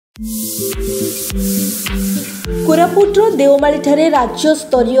कोरापुटर देवमाली ठारे राज्य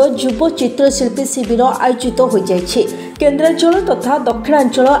स्तरीय युव चित्रशिल्पी शिविर आयोजित हो जाइछि। केन्द्रांचल तथा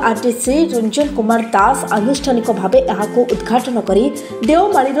दक्षिणांचल आरटीसी रंजन कुमार दास आनुष्ठानिक भावे यहाको उद्घाटन करी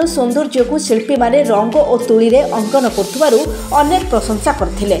देवमालीर सौंदर्य को शिल्पी माने रंग और तुली रे अंकन करथुवारु अनेक प्रशंसा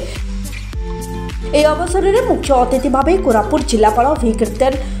करथिले। ए अवसर में मुख्य अतिथि भावे कोरापुट जिलापाल वी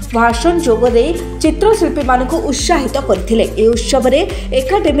कीर्तन भाषण जोगदे चित्रशिल्पी मानक उत्साहित करथिले। ए उत्सव में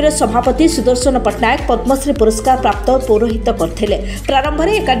एकाडेमीर सभापति सुदर्शन पट्टनायक पद्मश्री पुरस्कार प्राप्त पौरोहित करथिले। प्रारंभ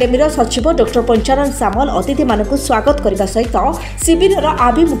में एकाडेमीर सचिव डॉक्टर पंचानन सामल अतिथि मानक स्वागत करने सहित शिविर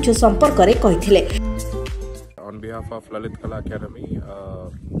आभिमुख्य संपर्क में कहिथिले। On behalf of Lalit Kala Academy,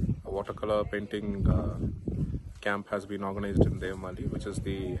 watercolor painting camp has been organized in Devamali, which is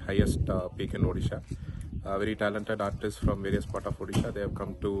the highest peak in Odisha. Very talented artists from various parts of Odisha, they have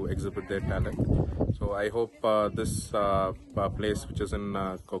come to exhibit their talent. So I hope this place, which is in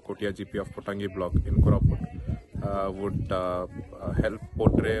Odia GP of Potangi block in Koraput, would help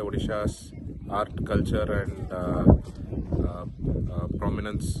portray Odisha's art, culture and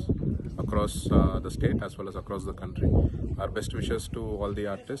prominence across the state as well as across the country. Our best wishes to all the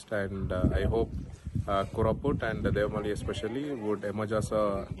artists, and I hope Koraput and Devamali especially would emerge as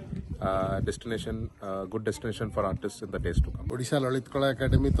a destination, good destination for artists in the days to come. Odisha Lalit Kala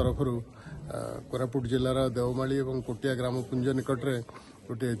Academy तरफरु Koraput जिलार Devmali और कोटिया ग्रामपुंज निकट में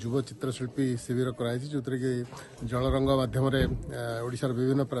गोटे युव चित्रशिल्पी शिविर कराई जो कि जलरंग माध्यम ओडिशार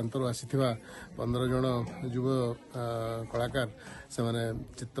विभिन्न प्रांतर आसीथिबा 15 जन युव कलाकार से माने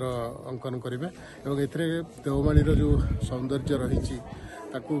चित्र अंकन करेंगे और एथिरे देवमाली जो सौंदर्य रही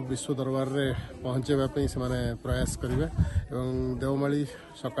ताकू विश्व दरबार में पहुँचापी से प्रयास करेंगे और देवमाली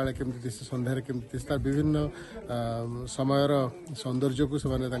सकाळे केमती दिशे संध्यार केमती दिशा विभिन्न समयर सौंदर्य को से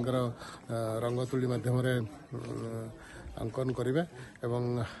रंगतुली माध्यम अंकन करेंगे एवं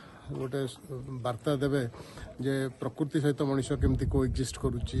गोटे वार्ता देवे जे प्रकृति सहित मनुष्य केमती कोएक्जिस्ट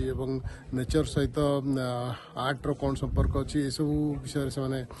करुच्ची एवं नेचर सहित आर्ट रो कौन संपर्क अच्छी ये सब विषय से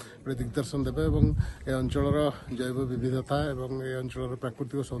माने गोटे दिग्दर्शन देवे एवं ए अंचलर जैव विविधता एवं ए अंचलर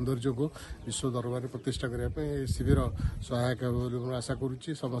प्राकृतिक सौंदर्य को विश्व दरबार में प्रतिष्ठा करने शिविर सहायक हो आशा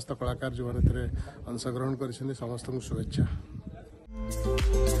करुच्ची। समस्त कलाकार जो मैंने अंशग्रहण कर समस्त को शुभेच्छा।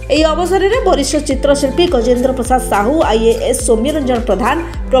 এই অবসরে বরিষ্ঠ চিত্রশিল্পী গজেন্দ্র প্রসাদ সাহু আইএএস সৌম্যরঞ্জন প্রধান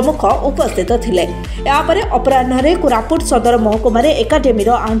প্রমুখ উপস্থিত ଥିଲେ। এরপরে অপরাহ্ନରେ কোরাপুট সদর মহকুমার একাডেমির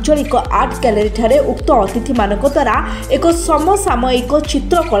আঞ্চলিক আর্ট গ্যালেরি ঠারে উক্ত অতিথি মানক দ্বারা এক সমসাময়িক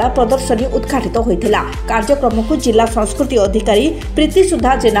চিত্রকলা প্রদর্শনী উদ্ঘাটিত হয়েছিল। কার্যক্রমକୁ জিলা সংস্কৃতি অধিকারী প্রীতি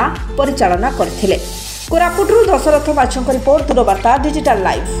সুধা জেনা পরিচালনা କରିଥିଲେ। কোরাপুটରୁ Dasharath বাছଙ୍କ report, দুরবার্তা digital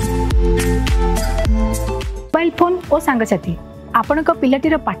live. Mobile phone ও সাংগসাথী आपण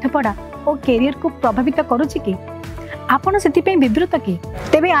पिलाटीर पाठपढ़ा और कैरियर को प्रभावित करुच्ची कि आपण से विवृत कि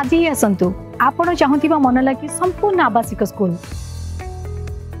तेबे आज ही आसतु आपण चाहूबा मन लगी संपूर्ण आवासिक स्कूल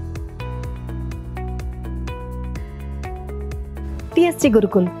TSG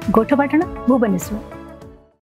गुरुकुल गोठपाटण भुवनेश्वर।